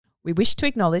We wish to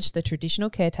acknowledge the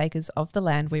traditional caretakers of the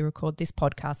land we record this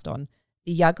podcast on,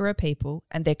 the Yuggera people,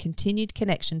 and their continued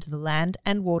connection to the land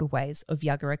and waterways of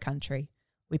Yuggera country.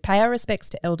 We pay our respects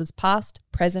to elders past,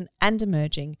 present and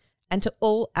emerging, and to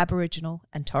all Aboriginal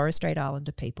and Torres Strait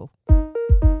Islander people.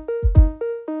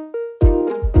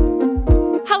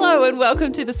 Hello and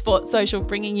welcome to the Sports Social,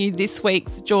 bringing you this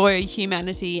week's joy,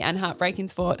 humanity and heartbreaking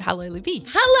sport. Hello, Libby.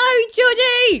 Hello,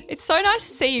 Georgie. It's so nice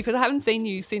to see you because I haven't seen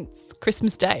you since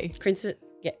Christmas Day. Christmas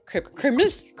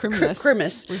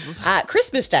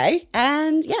Day.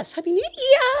 And yes, Happy New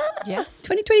Year. Yes.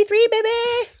 2023, baby.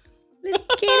 Let's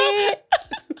get it.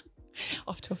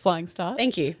 Off to a flying start.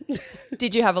 Thank you.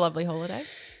 Did you have a lovely holiday?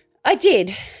 I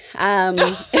did.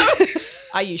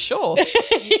 Are you sure?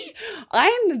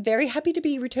 I am very happy to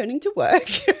be returning to work.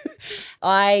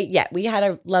 We had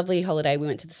a lovely holiday. We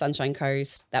went to the Sunshine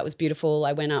Coast. That was beautiful.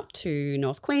 I went up to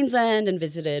North Queensland and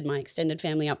visited my extended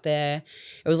family up there.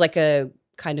 It was like a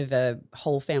kind of a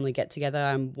whole family get together.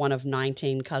 I'm one of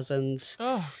 19 cousins.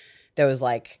 Oh. There was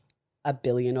like a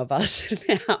billion of us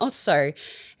now. So it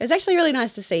was actually really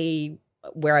nice to see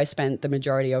where I spent the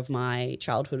majority of my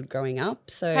childhood growing up.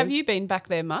 So have you been back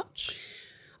there much?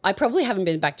 I probably haven't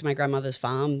been back to my grandmother's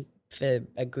farm for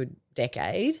a good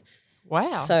decade. Wow.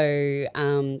 So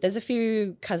there's a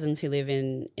few cousins who live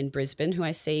in Brisbane who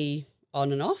I see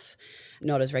on and off,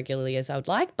 not as regularly as I would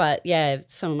like. But, yeah,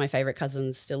 some of my favourite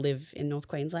cousins still live in North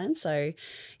Queensland. So,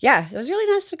 yeah, it was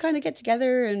really nice to kind of get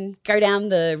together and go down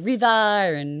the river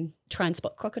and try and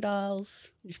spot crocodiles.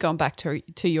 You've gone back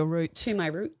to your roots. To my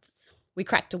roots. We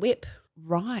cracked a whip.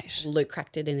 Right. Luke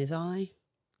cracked it in his eye.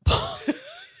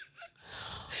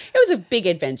 It was a big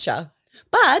adventure.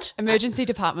 But emergency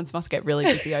departments must get really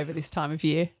busy over this time of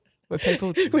year where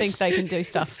people think they can do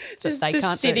stuff that they can't do.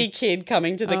 Just the city kid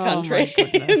coming to the country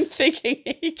and thinking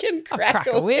he can crack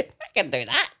a whip. I can do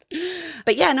that.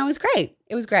 But, yeah, no, it was great.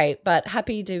 It was great, but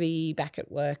happy to be back at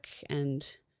work and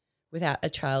without a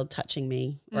child touching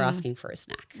me or asking for a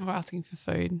snack. Or asking for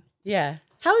food. Yeah.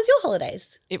 How was your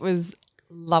holidays? It was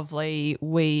lovely.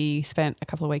 We spent a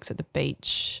couple of weeks at the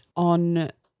beach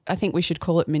on, I think we should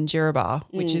call it Minjerribah,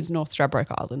 which is North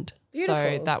Stradbroke Island. Beautiful.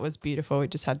 So that was beautiful. We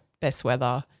just had best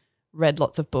weather, read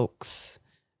lots of books,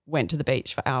 went to the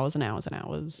beach for hours and hours and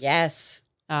hours. Yes.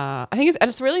 I think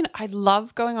it's really, I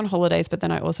love going on holidays, but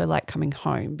then I also like coming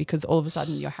home because all of a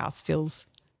sudden your house feels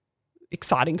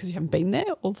exciting because you haven't been there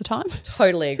all the time.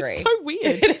 Totally agree. It's so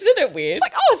weird. Isn't it weird? It's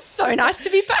like, oh, it's so nice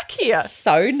to be back here.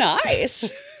 So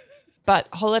nice. But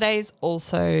holidays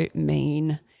also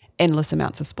mean endless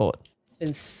amounts of sport. It's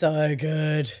been so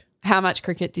good. How much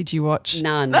cricket did you watch?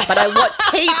 None, but I watched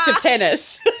heaps of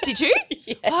tennis. Did you?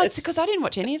 Yes. Oh, it's because I didn't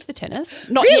watch any of the tennis.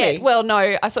 Not Really? yet. Well, no,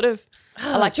 I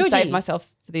like to Georgie. save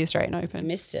myself for the Australian Open.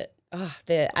 Missed it. Oh,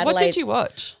 the Adelaide. What did you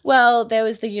watch? Well, there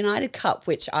was the United Cup,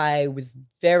 which I was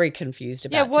very confused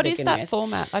about. Yeah, what is begin that with.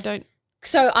 format? I don't.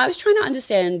 So I was trying to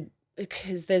understand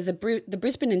because there's the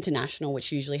Brisbane International,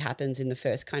 which usually happens in the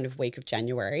first kind of week of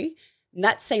January. And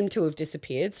that seemed to have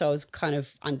disappeared. So I was kind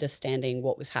of understanding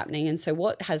what was happening. And so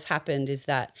what has happened is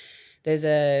that there's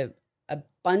a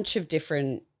bunch of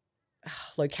different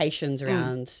locations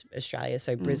around Australia.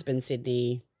 So Brisbane,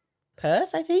 Sydney,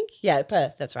 Perth, I think. Yeah,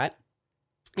 Perth, that's right.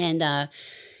 And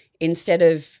instead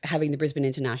of having the Brisbane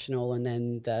International and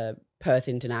then the Perth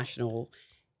International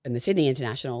and the Sydney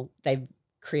International, they've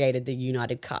created the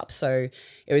United Cup. So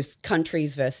it was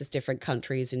countries versus different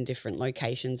countries in different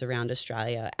locations around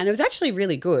Australia. And it was actually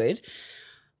really good.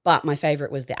 But my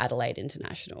favourite was the Adelaide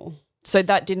International. So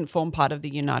that didn't form part of the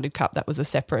United Cup. That was a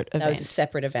separate event. That was a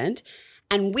separate event.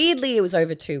 And weirdly, it was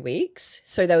over 2 weeks.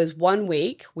 So there was 1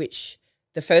 week, which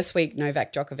the first week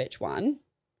Novak Djokovic won.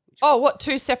 Oh, what,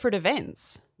 2 separate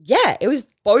events? Yeah, it was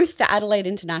both the Adelaide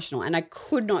International, and I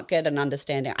could not get an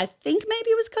understanding. I think maybe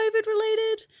it was COVID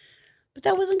related, but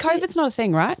that wasn't COVID's not a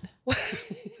thing, right?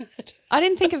 I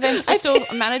didn't think events were still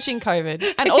managing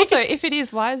COVID. And also, if it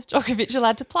is, why is Djokovic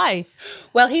allowed to play?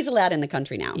 Well, he's allowed in the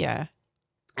country now. Yeah.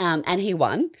 And he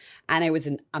won, and it was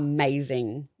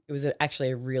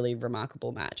actually a really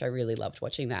remarkable match. I really loved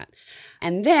watching that.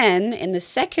 And then in the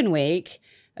second week,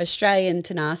 Australian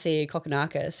Tanasi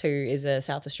Kokonakis, who is a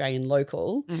South Australian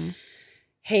local,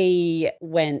 he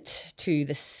went to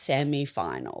the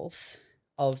semi-finals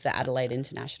of the Adelaide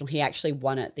International. He actually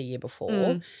won it the year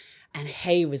before and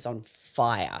he was on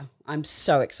fire. I'm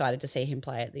so excited to see him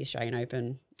play at the Australian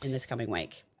Open in this coming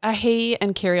week. Are he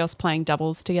and Kyrgios playing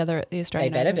doubles together at the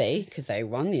Australian Open? They better be because they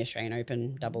won the Australian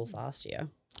Open doubles last year.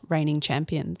 Reigning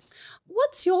champions.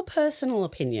 What's your personal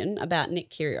opinion about Nick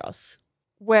Kyrgios?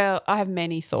 Well, I have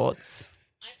many thoughts.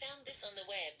 I found this on the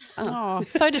web. Oh,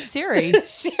 so does Siri.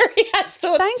 Siri has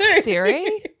thoughts too. Thanks,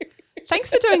 Siri. Thanks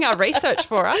for doing our research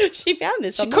for us. She found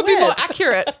this. She on the could be web. more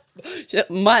accurate.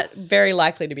 Very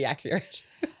likely to be accurate.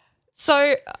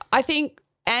 So I think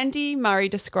Andy Murray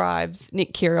describes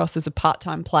Nick Kyrgios as a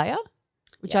part-time player,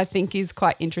 which I think is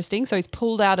quite interesting. So he's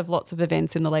pulled out of lots of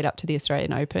events in the lead up to the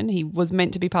Australian Open. He was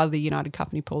meant to be part of the United Cup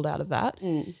and he pulled out of that.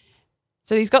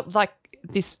 So he's got like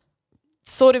this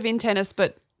sort of in tennis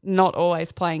but not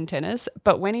always playing tennis.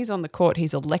 But when he's on the court,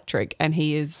 he's electric and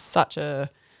he is such a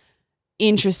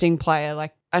interesting player.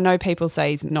 Like I know people say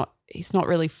he's not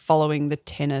really following the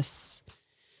tennis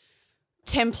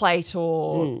template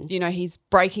or, you know, he's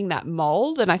breaking that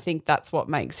mold, and I think that's what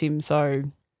makes him so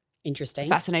interesting,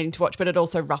 fascinating to watch, but it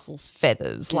also ruffles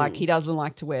feathers. Like he doesn't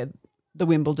like to wear the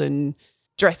Wimbledon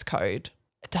dress code.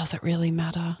 Does it really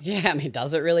matter? Yeah, I mean,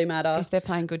 does it really matter? If they're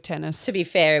playing good tennis. To be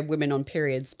fair, women on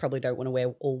periods probably don't want to wear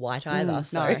all white either.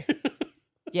 So. No.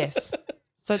 Yes.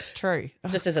 So it's true.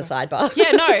 Just as a sidebar.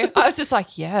 Yeah, no. I was just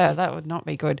like, yeah, that would not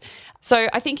be good. So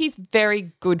I think he's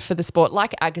very good for the sport,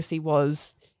 like Agassi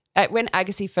was. When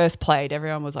Agassi first played,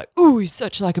 everyone was like, ooh, he's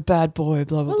such like a bad boy,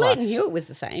 blah, blah, Well, blah. Leighton Hewitt was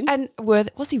the same. And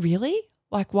was he really?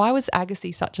 Like, why was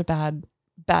Agassi such a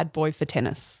bad boy for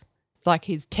tennis? Like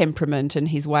his temperament and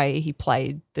his way he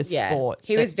played the sport.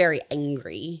 He was very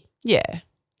angry. Yeah.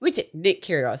 Which Nick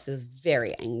Kyrgios is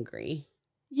very angry.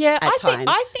 Yeah, at times.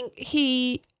 I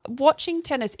think watching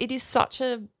tennis, it is such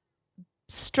a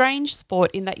strange sport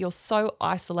in that you're so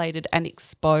isolated and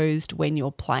exposed when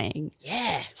you're playing.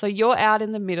 Yeah. So you're out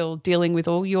in the middle dealing with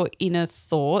all your inner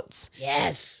thoughts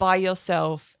by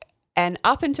yourself. And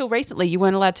up until recently, you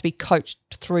weren't allowed to be coached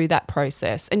through that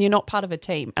process and you're not part of a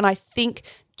team. And I think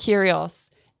Kyrgios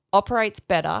operates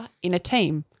better in a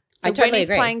team. So I totally when he's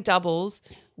agree. playing doubles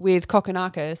with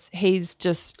Kokkinakis, he's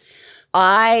just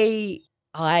I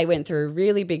went through a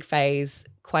really big phase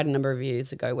quite a number of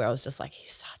years ago where I was just like,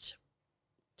 he's such a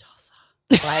tosser.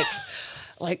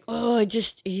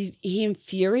 He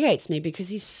infuriates me because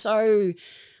he's so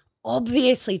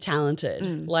obviously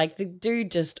talented. Like the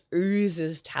dude just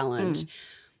oozes talent.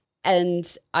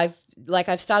 And I've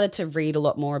started to read a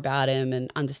lot more about him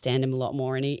and understand him a lot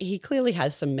more. And he clearly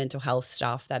has some mental health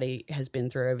stuff that he has been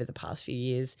through over the past few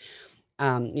years.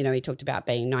 You know, he talked about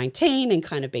being 19 and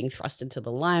kind of being thrust into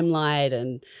the limelight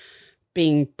and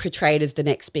being portrayed as the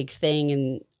next big thing.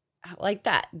 And like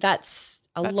that's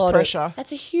a lot pressure. of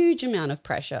that's a huge amount of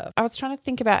pressure. I was trying to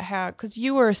think about how, because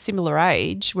you were a similar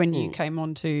age when you came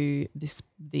onto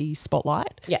the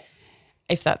spotlight. Yeah.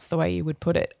 If that's the way you would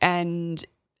put it. And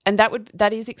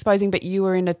that is exposing, but you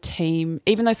were in a team,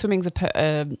 even though swimming's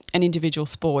an individual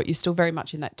sport, you're still very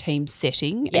much in that team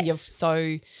setting and you're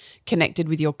so connected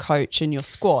with your coach and your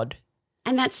squad.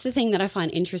 And that's the thing that I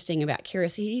find interesting about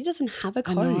Kyrgios. He doesn't have a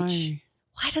coach.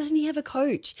 Why doesn't he have a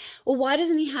coach? Or why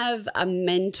doesn't he have a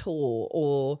mentor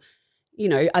or, you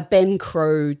know, a Ben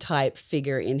Crowe type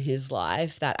figure in his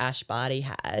life that Ash Barty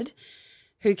had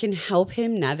who can help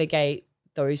him navigate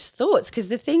those thoughts? Because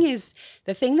the thing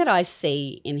that I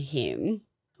see in him,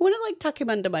 I want to like tuck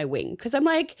him under my wing because I'm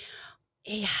like,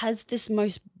 he has this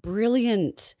most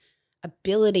brilliant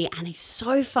ability and he's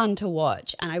so fun to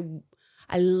watch. And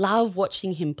I love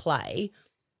watching him play,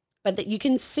 but that you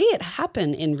can see it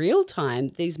happen in real time.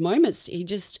 These moments, he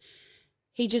just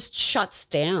shuts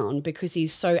down because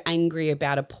he's so angry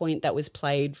about a point that was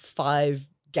played 5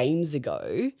 games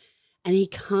ago and he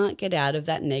can't get out of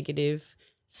that negative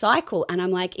cycle. And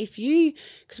I'm like,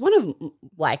 because one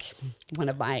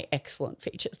of my excellent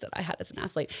features that I had as an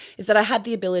athlete is that I had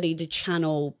the ability to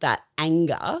channel that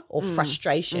anger or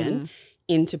frustration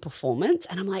into performance.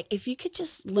 And I'm like, if you could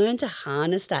just learn to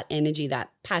harness that energy,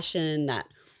 that passion, that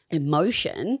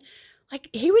emotion, like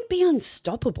he would be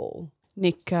unstoppable.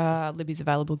 Nick, Libby's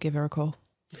available. Give her a call.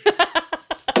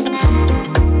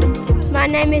 My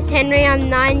name is Henry. I'm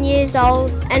 9 years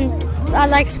old and I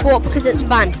like sport because it's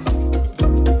fun.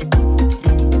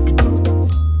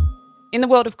 In the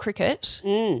world of cricket,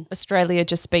 Australia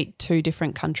just beat 2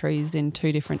 different countries in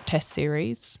 2 different test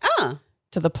series.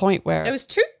 To the point where There was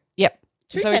 2? Yep.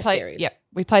 Two test series? Yep.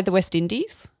 We played the West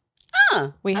Indies.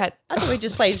 I thought we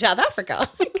just played South Africa.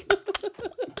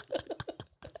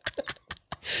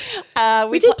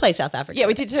 We did play South Africa. Yeah,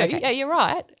 we did too. Okay. Yeah, you're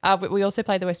right. But we also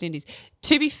played the West Indies.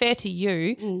 To be fair to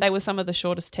you, they were some of the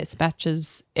shortest test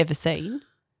matches ever seen.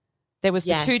 There was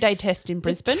the 2-day test in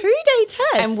Brisbane. The 2-day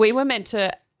test. And we were meant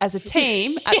to, as a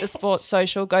team at the Sports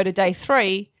Social, go to day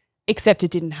 3, except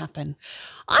it didn't happen.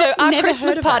 So our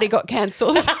Christmas party got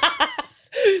cancelled.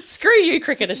 Screw you,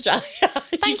 Cricket Australia.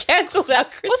 You cancelled our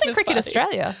Christmas It wasn't Cricket party.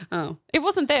 Australia. Oh. It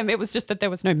wasn't them. It was just that there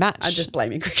was no match. I'm just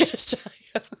blaming Cricket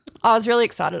Australia. I was really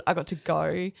excited. I got to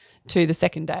go to the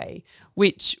second day,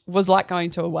 which was like going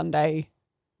to a one-day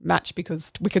match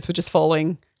because wickets were just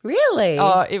falling. Really?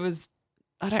 Oh, it was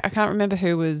I can't remember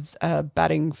who was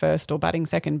batting first or batting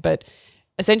second, but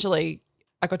essentially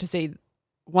I got to see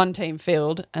one team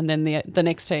field and then the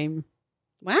next team.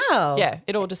 Wow. Yeah,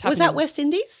 it all just happened. Was that West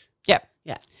Indies? Yeah.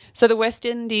 Yeah. So the West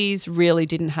Indies really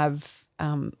didn't have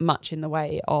much in the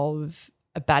way of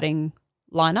a batting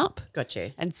lineup. Got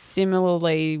you. And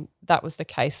similarly, that was the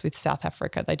case with South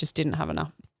Africa. They just didn't have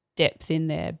enough depth in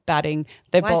their batting.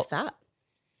 Why is that?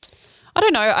 I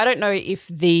don't know. I don't know if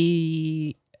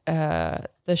the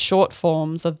short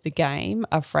forms of the game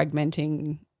are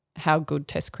fragmenting how good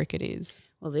Test cricket is.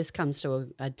 Well, this comes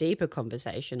to a deeper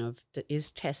conversation of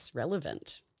is Tests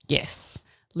relevant? Yes.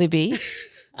 Libby.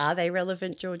 Are they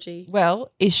relevant, Georgie?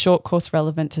 Well, is short course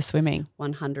relevant to swimming?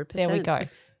 100%. There we go.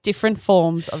 Different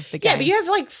forms of the game. Yeah, but you have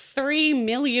like 3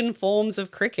 million forms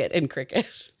of cricket in cricket.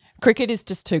 Cricket is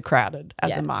just too crowded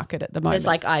as a market at the moment. There's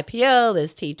like IPL,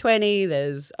 there's T20,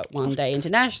 there's one-day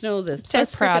internationals, there's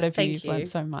Test so proud cricket. of you. You've learned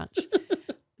so much.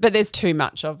 But there's too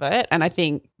much of it. And I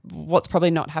think what's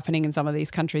probably not happening in some of these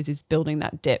countries is building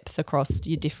that depth across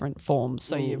your different forms.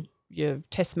 So your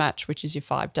Test match, which is your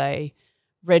 5-day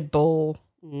red ball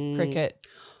cricket.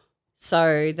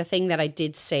 So the thing that I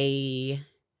did see,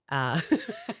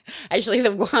 actually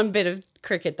the one bit of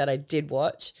cricket that I did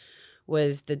watch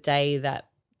was the day that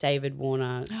David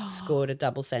Warner scored a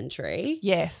double century.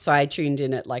 Yes. So I tuned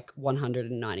in at like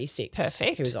 196.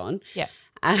 Perfect. He was on. Yeah.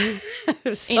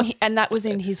 So, and that was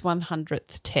in his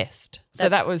 100th test. So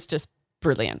that was just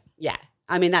brilliant. yeah.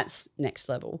 I mean, that's next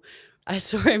level. I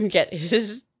saw him get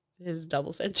his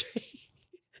double century.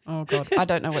 Oh, God. I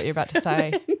don't know what you're about to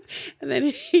say. And then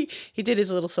he did his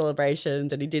little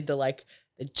celebrations and he did the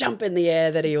jump in the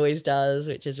air that he always does,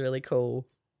 which is really cool.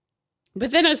 But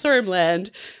then I saw him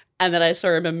land and then I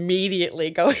saw him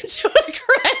immediately go into a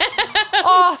crowd.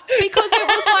 Oh, because it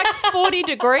was like 40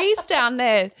 degrees down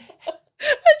there.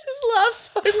 I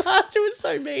just laughed so much. It was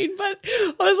so mean, but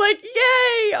I was like,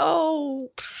 yay.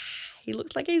 Oh, he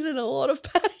looks like he's in a lot of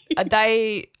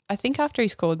pain. I think after he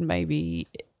scored maybe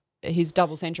his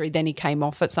double century, then he came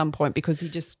off at some point because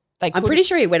I'm pretty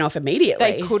sure he went off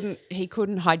immediately. He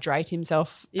couldn't hydrate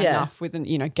himself enough with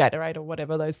Gatorade or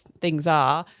whatever those things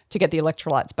are to get the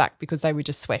electrolytes back because they were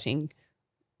just sweating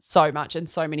so much and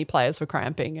so many players were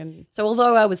cramping. And so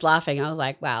although I was laughing, I was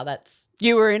like, wow,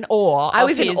 you were in awe. I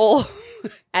was in awe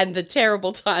and the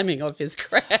terrible timing of his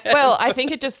cramp. Well, I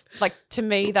think it just to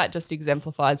me that just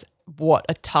exemplifies what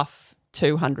a tough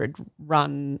 200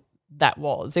 run that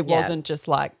was. It wasn't just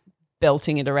like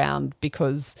belting it around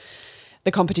because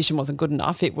the competition wasn't good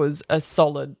enough. It was a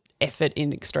solid effort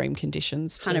in extreme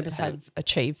conditions to 100%. have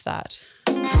achieved that.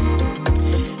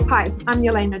 Hi, I'm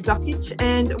Yelena Dokic,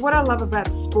 and what I love about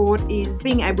sport is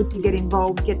being able to get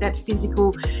involved, get that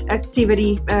physical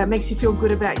activity, makes you feel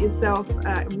good about yourself,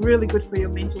 really good for your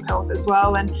mental health as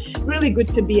well, and really good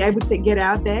to be able to get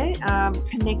out there,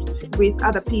 connect with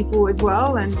other people as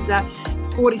well, and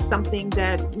sport is something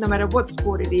that no matter what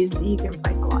sport it is, you can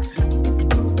play for life.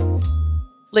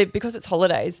 Liv, because it's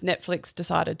holidays, Netflix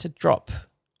decided to drop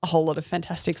a whole lot of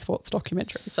fantastic sports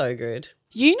documentaries. So good.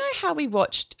 You know how we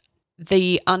watched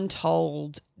the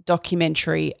Untold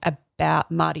documentary about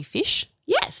Marty Fish?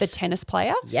 Yes. The tennis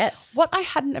player? Yes. What I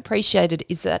hadn't appreciated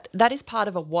is that is part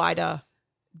of a wider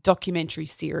documentary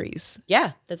series.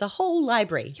 Yeah, there's a whole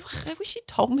library. I wish you'd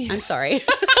told me. I'm sorry.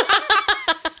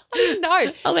 I didn't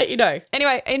know. I'll let you know.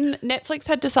 Anyway, Netflix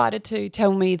had decided to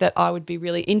tell me that I would be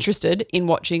really interested in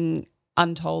watching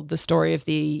Untold, the story of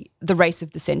the race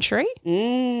of the century,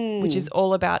 which is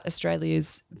all about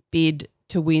Australia's bid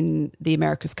to win the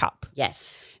America's Cup.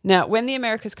 Yes. Now, when the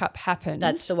America's Cup happened,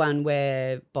 That's the one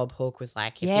where Bob Hawke was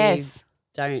like, if yes,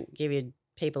 you don't give your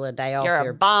people a day off, you're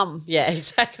a bum. Yeah,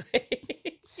 exactly.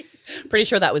 Pretty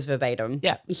sure that was verbatim.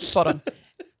 Yeah, spot on.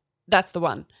 That's the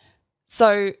one.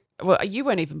 So, well, you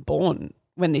weren't even born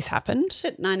when this happened. Is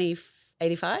it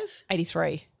 85?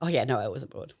 83. Oh, yeah, no, I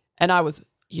wasn't born. And I was,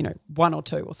 1 or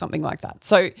 2 or something like that.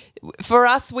 So for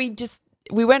us, we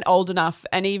weren't old enough,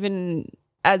 and even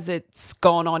as it's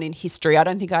gone on in history, I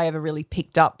don't think I ever really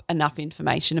picked up enough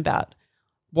information about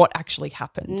what actually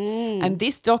happened. And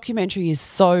this documentary is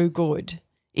so good.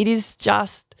 It is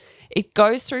just, it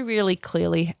goes through really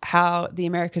clearly how the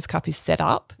America's Cup is set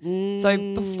up.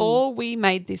 So before we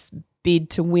made this bid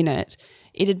to win it,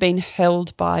 it had been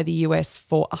held by the US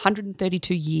for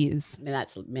 132 years. I mean,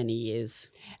 that's many years.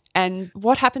 And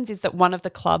what happens is that one of the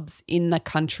clubs in the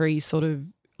country sort of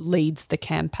leads the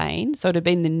campaign. So it had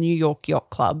been the New York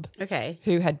Yacht Club, Okay.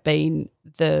 who had been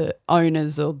the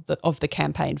owners of the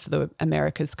campaign for the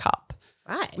America's Cup.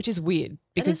 Right. Which is weird That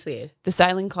because is weird. the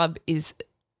sailing club is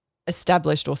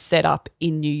established or set up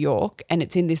in New York, and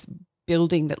it's in this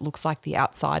building that looks like the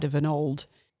outside of an old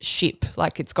ship.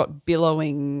 Like it's got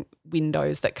billowing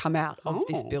windows that come out of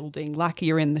this building, like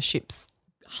you're in the ship's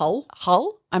hull.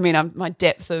 I mean, my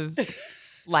depth of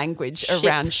language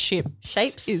around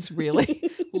shapes is really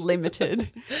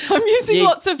limited. I'm using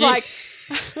lots of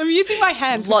I'm using my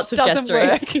hands, lots which of doesn't gesturing.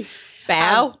 work.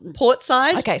 Bow, port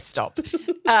side. Okay, stop.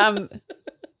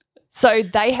 So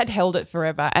they had held it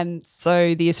forever, and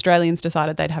so the Australians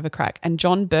decided they'd have a crack. And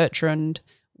John Bertrand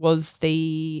was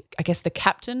the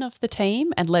captain of the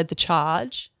team and led the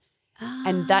charge.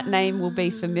 And that name will be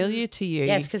familiar to you.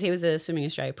 Yes, because he was a Swimming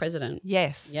Australia president.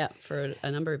 Yes. Yeah, for a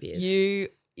number of years.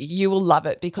 You will love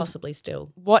it because possibly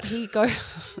still. What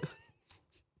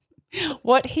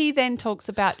he then talks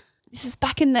about, this is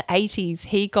back in the 80s,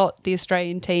 he got the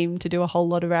Australian team to do a whole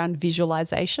lot around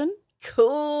visualization.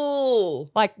 Cool.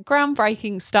 Like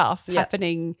groundbreaking stuff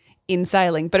happening in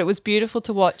sailing. But it was beautiful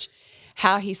to watch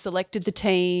how he selected the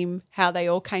team, how they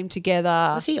all came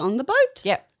together. Was he on the boat?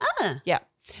 Yep. Yeah.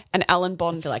 And Alan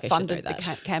Bond funded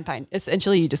the campaign.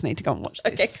 Essentially, you just need to go and watch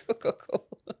this. Okay, cool.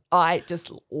 I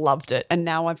just loved it. And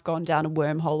now I've gone down a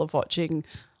wormhole of watching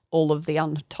all of the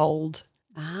untold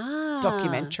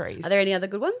documentaries. Are there any other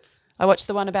good ones? I watched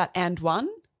the one about And One,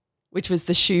 which was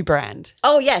the shoe brand.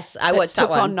 Oh, yes. I watched that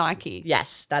one. Took on Nike.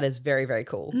 Yes, that is very, very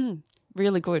cool.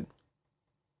 Really good.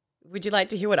 Would you like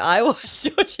to hear what I watched,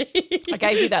 Georgie? I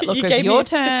gave you that look of your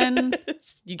turn.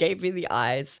 You gave me the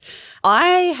eyes. I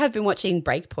have been watching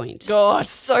Breakpoint. God,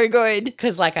 so good.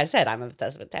 Because like I said, I'm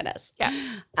obsessed with tennis.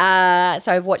 Yeah.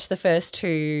 So I've watched the first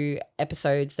 2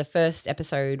 episodes. The first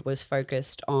episode was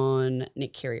focused on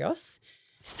Nick Kyrgios.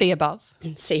 See above.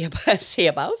 See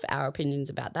above, our opinions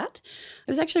about that.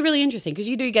 It was actually really interesting because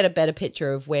you do get a better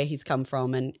picture of where he's come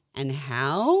from and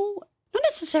how, not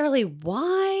necessarily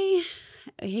why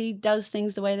he does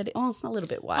things the way that a little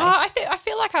bit why. I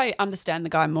feel like I understand the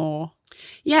guy more.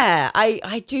 Yeah,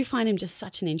 I do find him just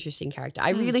such an interesting character. I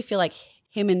really feel like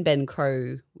him and Ben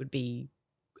Crow would be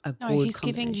a good he's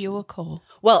giving you a call.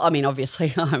 Well, I mean,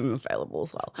 obviously I'm available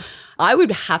as well. I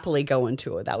would happily go on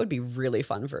tour. That would be really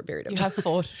fun for a period of time.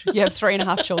 You have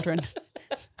 3.5 children.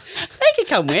 They could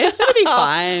come with. It'll be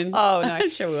fine. Oh, no.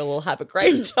 I'm sure we'll all have a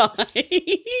great time.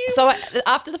 So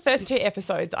after the first 2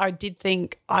 episodes, I did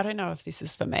think, I don't know if this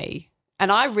is for me.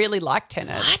 And I really like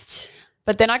tennis. What?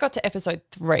 But then I got to episode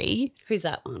 3. Who's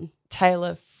that one?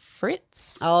 Taylor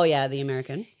Fritz. Oh, yeah, the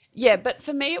American. Yeah, but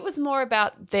for me it was more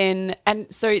about then, and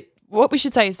so what we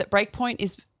should say is that Breakpoint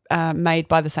is made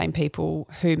by the same people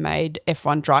who made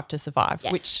F1 Drive to Survive,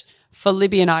 which for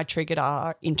Libby and I triggered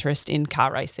our interest in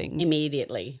car racing.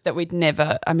 Immediately. That we'd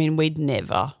never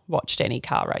watched any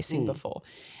car racing before.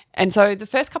 And so the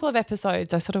first couple of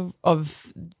episodes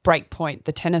of Breakpoint,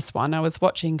 the tennis one, I was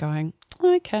watching going,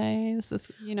 okay, this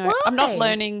is, Why? I'm not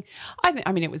learning.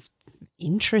 I mean, it was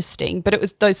interesting, but it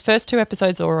was those first 2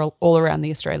 episodes are all around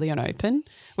the Australian Open,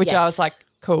 which I was like,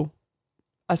 cool.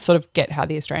 I sort of get how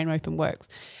the Australian Open works.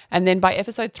 And then by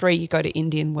episode 3, you go to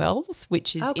Indian Wells,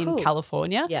 which is in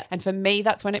California. Yeah. And for me,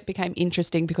 that's when it became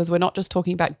interesting because we're not just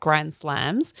talking about Grand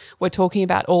Slams. We're talking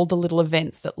about all the little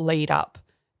events that lead up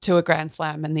to a Grand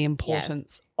Slam and the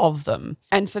importance of them.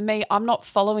 And for me, I'm not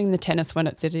following the tennis when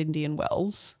it's at Indian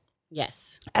Wells.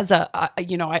 Yes. As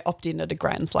I opt in at a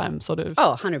Grand Slam sort of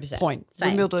 100%. point.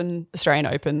 Same. Wimbledon, Australian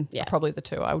Open are probably the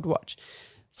 2 I would watch.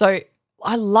 So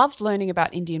I loved learning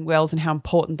about Indian Wells and how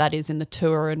important that is in the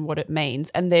tour and what it means.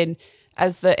 And then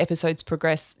as the episodes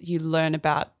progress, you learn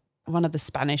about one of the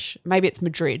Spanish, maybe it's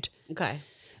Madrid. Okay.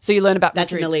 So you learn about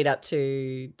That's Madrid. in the lead up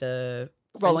to the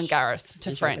Roland Garros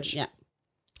to French. Open.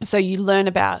 Yeah. So you learn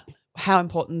about how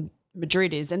important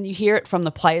Madrid is, and you hear it from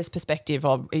the player's perspective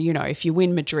of, if you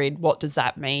win Madrid, what does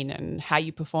that mean, and how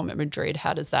you perform at Madrid,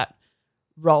 how does that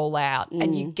roll out?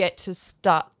 And you get to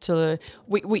start to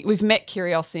we've met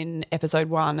Kyrgios in episode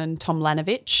 1 and Tom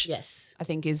Lanovich, I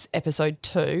think is episode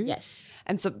 2. Yes.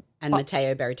 And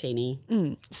Matteo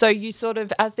Berrettini. So you sort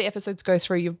of, as the episodes go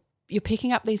through, you're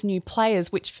picking up these new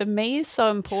players, which for me is so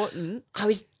important. I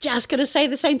was just going to say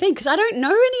the same thing because I don't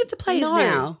know any of the players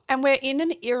now. And we're in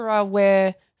an era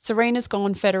where Serena's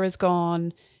gone, Federer's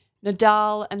gone,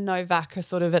 Nadal and Novak are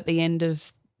sort of at the end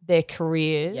of their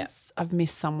careers. Yep. I've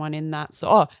missed someone in that.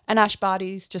 So, and Ash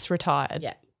Barty's just retired.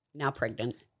 Yeah, now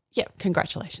pregnant. Yeah,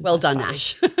 congratulations. Well done,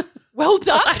 Ash. Well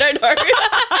done. I don't know.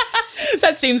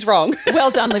 That seems wrong.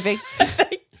 Well done, Livy.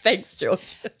 Thanks,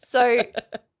 George. So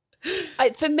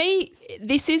for me,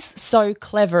 this is so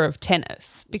clever of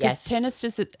tennis because tennis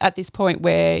is at this point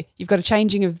where you've got a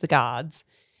changing of the guards.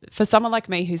 For someone like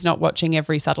me who's not watching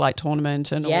every satellite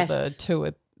tournament and all the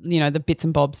tour, the bits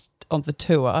and bobs on the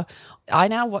tour, I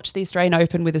now watch the Australian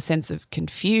Open with a sense of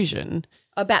confusion.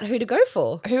 About who to go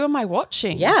for. Who am I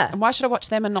watching? Yeah. And why should I watch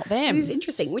them and not them? Who's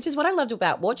interesting, which is what I loved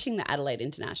about watching the Adelaide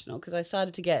International, because I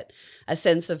started to get a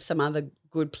sense of some other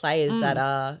good players that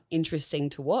are interesting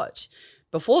to watch.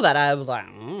 Before that, I was like,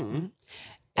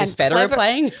 is Federer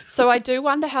playing? So I do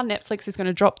wonder how Netflix is going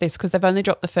to drop this, because they've only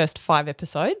dropped the first 5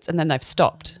 episodes and then they've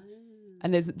stopped.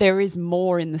 And there is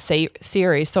more in the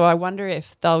series. So I wonder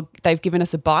if they've given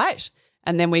us a bite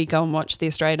and then we go and watch the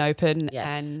Australian Open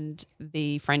and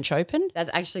the French Open.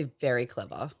 That's actually very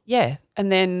clever. Yeah.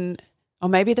 And then, or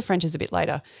maybe the French is a bit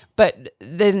later. But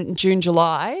then June,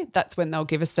 July, that's when they'll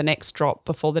give us the next drop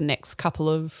before the next couple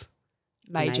of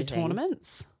major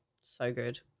tournaments. So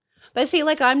good. But see,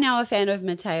 like, I'm now a fan of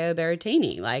Matteo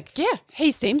Berrettini. Like, yeah,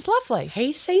 he seems lovely.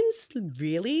 He seems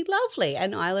really lovely.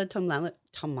 And Isla Tomljanovic,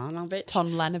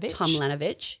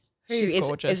 who is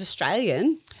gorgeous, is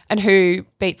Australian. And who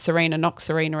beat Serena, knocked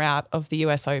Serena out of the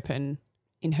US Open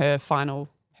in her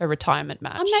retirement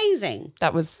match. Amazing.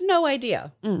 That was no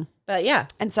idea. But yeah.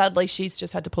 And sadly, she's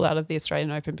just had to pull out of the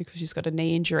Australian Open because she's got a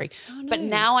knee injury. Oh, no. But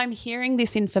now I'm hearing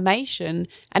this information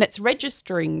and it's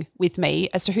registering with me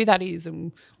as to who that is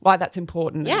and why that's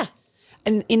important. Yeah.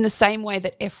 And in the same way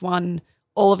that F1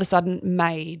 all of a sudden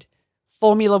made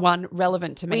Formula One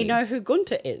relevant to me. We know who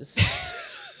Gunter is.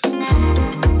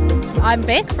 I'm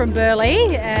Beck from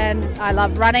Burleigh and I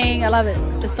love running. I love it,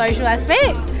 the social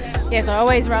aspect. Yes, I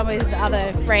always run with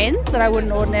other friends that I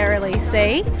wouldn't ordinarily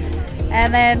see.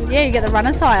 And then, yeah, you get the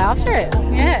runner's high after it.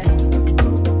 Yeah.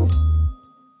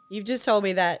 You've just told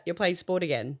me that you're playing sport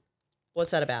again.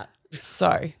 What's that about?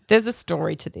 So there's a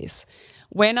story to this.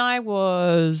 When I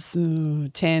was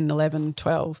 10, 11,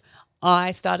 12,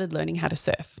 I started learning how to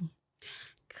surf.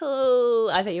 Cool.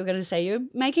 I thought you were going to say you're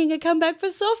making a comeback for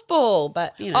softball,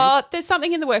 but, you know. Oh, there's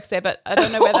something in the works there, but I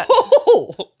don't know where that.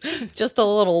 Just a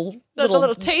little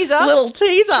teaser. Little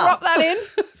teaser. Drop that in.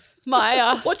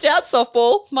 My watch out,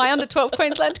 softball. My under 12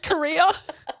 Queensland career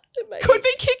could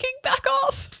be kicking back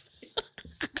off.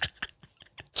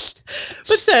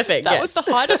 But surfing, that was the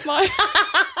height of my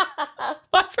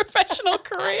professional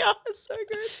career. That's so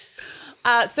good.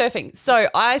 Surfing. So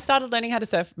I started learning how to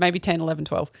surf maybe 10, 11,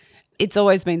 12. It's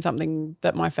always been something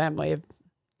that my family have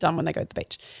done when they go to the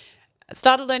beach.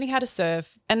 Started learning how to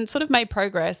surf and sort of made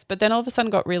progress, but then all of a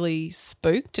sudden got really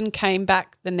spooked and came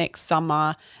back the next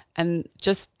summer and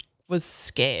just was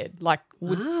scared, like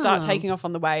would start taking off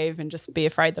on the wave and just be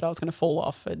afraid that I was going to fall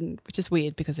off, and which is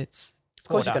weird because it's of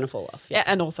course you're going to fall off. Yeah,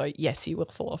 and also, yes, you will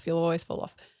fall off. You'll always fall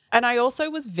off. And I also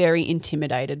was very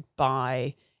intimidated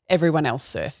by everyone else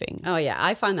surfing. Oh, yeah.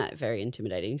 I find that very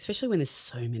intimidating, especially when there's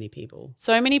so many people.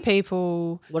 So many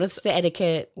people. What is the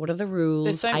etiquette? What are the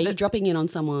rules? Are you dropping in on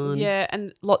someone? Yeah,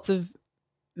 and lots of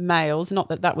males, not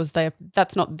that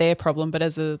that's not their problem, but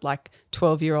as a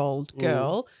 12-year-old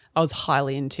girl, I was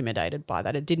highly intimidated by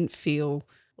that. It didn't feel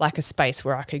like a space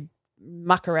where I could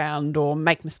muck around or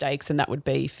make mistakes and that would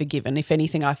be forgiven. If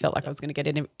anything, I felt like I was going to get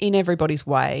in everybody's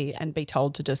way and be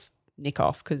told to just nick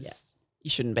off because you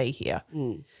shouldn't be here.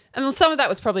 And some of that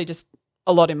was probably just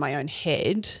a lot in my own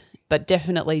head, but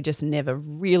definitely just never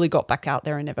really got back out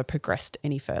there and never progressed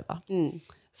any further.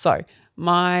 So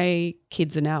my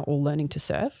kids are now all learning to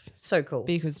surf. So cool.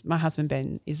 Because my husband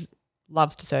Ben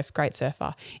loves to surf, great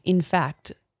surfer. In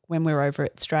fact, when we were over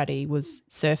at Stratty, was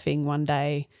surfing one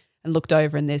day and looked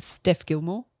over and there's Steph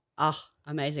Gilmore. Oh,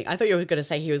 amazing. I thought you were going to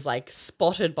say he was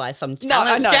spotted by some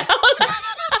talent scout.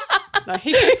 No,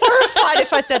 he'd be horrified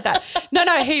if I said that. No,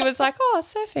 he was like,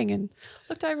 surfing, and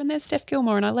looked over and there's Steph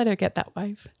Gilmore, and I let her get that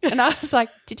wave. And I was like,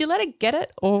 did you let her get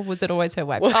it or was it always her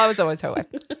wave? I was always her wave.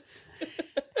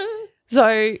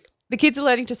 So the kids are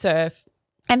learning to surf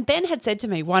and Ben had said to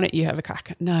me, why don't you have a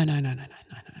crack? No.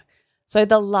 So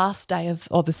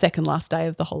the second last day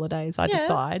of the holidays, I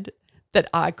decide that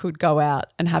I could go out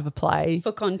and have a play.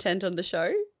 For content on the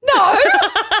show? No.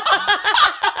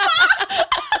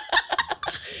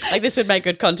 This would make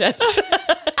good content.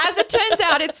 As it turns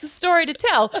out, it's a story to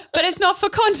tell, but it's not for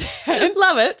content.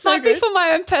 Love it. Might be for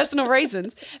my own personal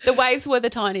reasons. The waves were the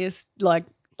tiniest,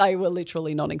 they were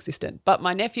literally non-existent. But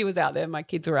my nephew was out there, my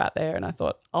kids were out there, and I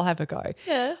thought, I'll have a go.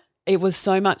 Yeah. It was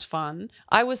so much fun.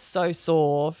 I was so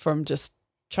sore from just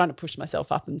trying to push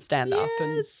myself up and stand up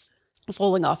and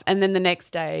falling off. And then the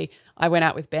next day I went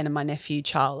out with Ben and my nephew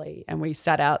Charlie and we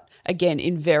sat out again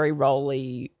in very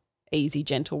rolly, easy,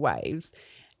 gentle waves.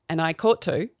 And I caught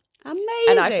 2. Amazing.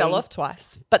 And I fell off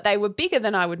twice. But they were bigger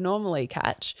than I would normally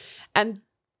catch. And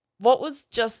what was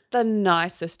just the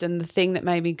nicest and the thing that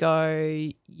made me go,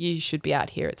 you should be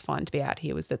out here, it's fine to be out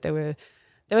here, was that there were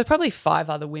probably 5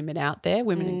 other women out there,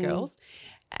 women and girls.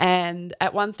 And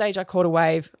at one stage I caught a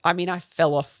wave. I mean, I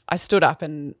fell off. I stood up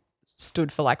and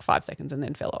stood for like 5 seconds and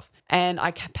then fell off. And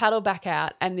I paddled back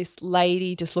out and this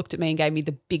lady just looked at me and gave me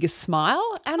the biggest smile.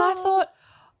 And I thought,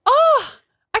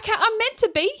 I'm meant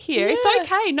to be here. Yeah.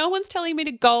 It's okay. No one's telling me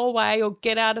to go away or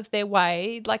get out of their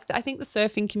way. Like, I think the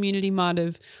surfing community might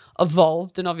have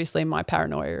evolved, and obviously my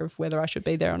paranoia of whether I should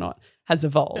be there or not has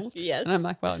evolved. Yes. And I'm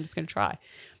like, well, I'm just going to try.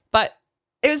 But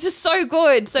it was just so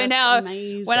good. So That's now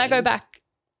amazing. when I go back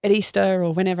at Easter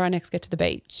or whenever I next get to the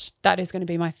beach, that is going to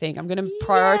be my thing. I'm going to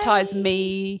prioritize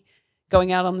me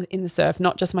going out in the surf,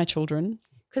 not just my children.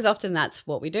 Because often that's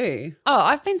what we do. Oh,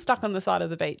 I've been stuck on the side of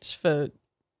the beach for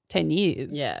 10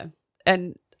 years. Yeah.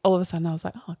 And all of a sudden I was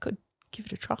like, I could give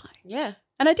it a try. Yeah.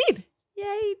 And I did.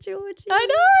 Yay, Georgie. I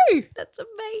know. That's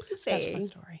amazing. That's my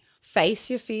story. Face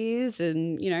your fears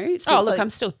and, Oh, look, I'm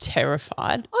still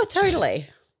terrified. Oh, totally.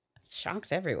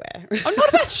 Sharks everywhere. I'm not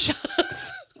about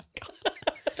sharks.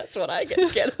 That's what I get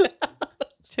scared of.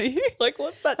 Do you? Like,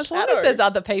 what's that As long shadow? as there's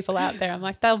other people out there, I'm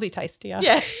like, they'll be tastier.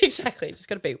 Yeah, exactly. Just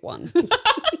got to beat one.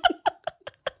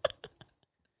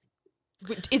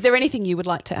 Is there anything you would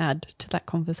like to add to that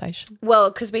conversation?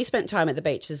 Well, because we spent time at the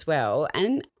beach as well.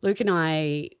 And Luke and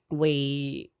I,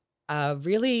 we are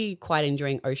really quite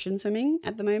enjoying ocean swimming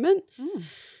at the moment. Mm.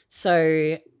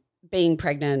 So being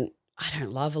pregnant, I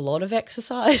don't love a lot of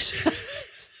exercise.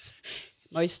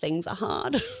 Most things are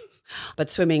hard.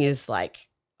 But swimming is like,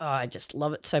 I just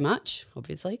love it so much,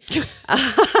 obviously.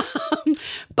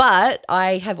 But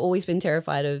I have always been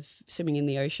terrified of swimming in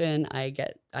the ocean. I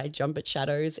jump at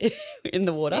shadows in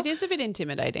the water. It is a bit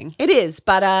intimidating. It is,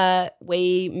 but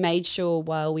we made sure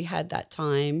while we had that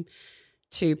time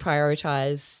to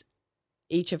prioritize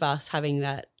each of us having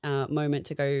that moment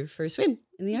to go for a swim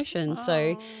in the ocean.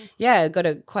 So, yeah, got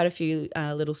quite a few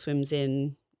little swims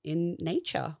in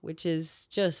nature, which is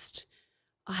just,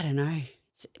 I don't know,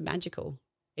 it's magical.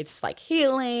 It's like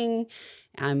healing.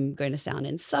 I'm going to sound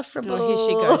insufferable. Oh, here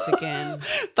she goes again.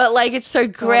 But like it's so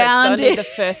God, grounded. It's only the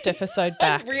first episode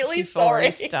back. I'm really She's sorry.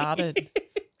 already started.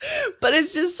 But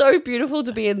it's just so beautiful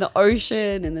to be in the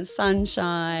ocean and the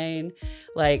sunshine,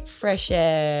 like fresh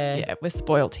air. Yeah, we're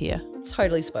spoiled here.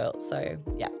 Totally spoiled. So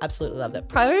yeah, absolutely love that.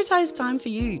 Prioritize time for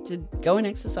you to go and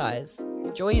exercise.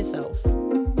 Enjoy yourself.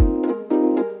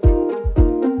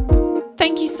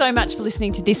 Thank you so much for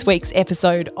listening to this week's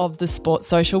episode of The Sports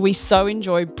Social. We so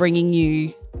enjoy bringing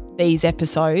you these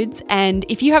episodes. And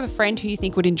if you have a friend who you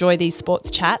think would enjoy these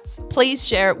sports chats, please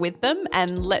share it with them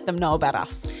and let them know about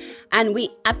us. And we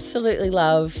absolutely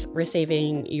love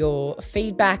receiving your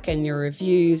feedback and your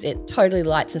reviews. It totally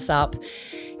lights us up.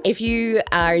 If you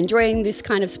are enjoying this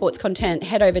kind of sports content,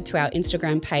 head over to our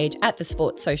Instagram page at The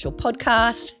Sports Social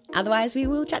Podcast. Otherwise, we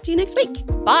will chat to you next week.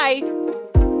 Bye.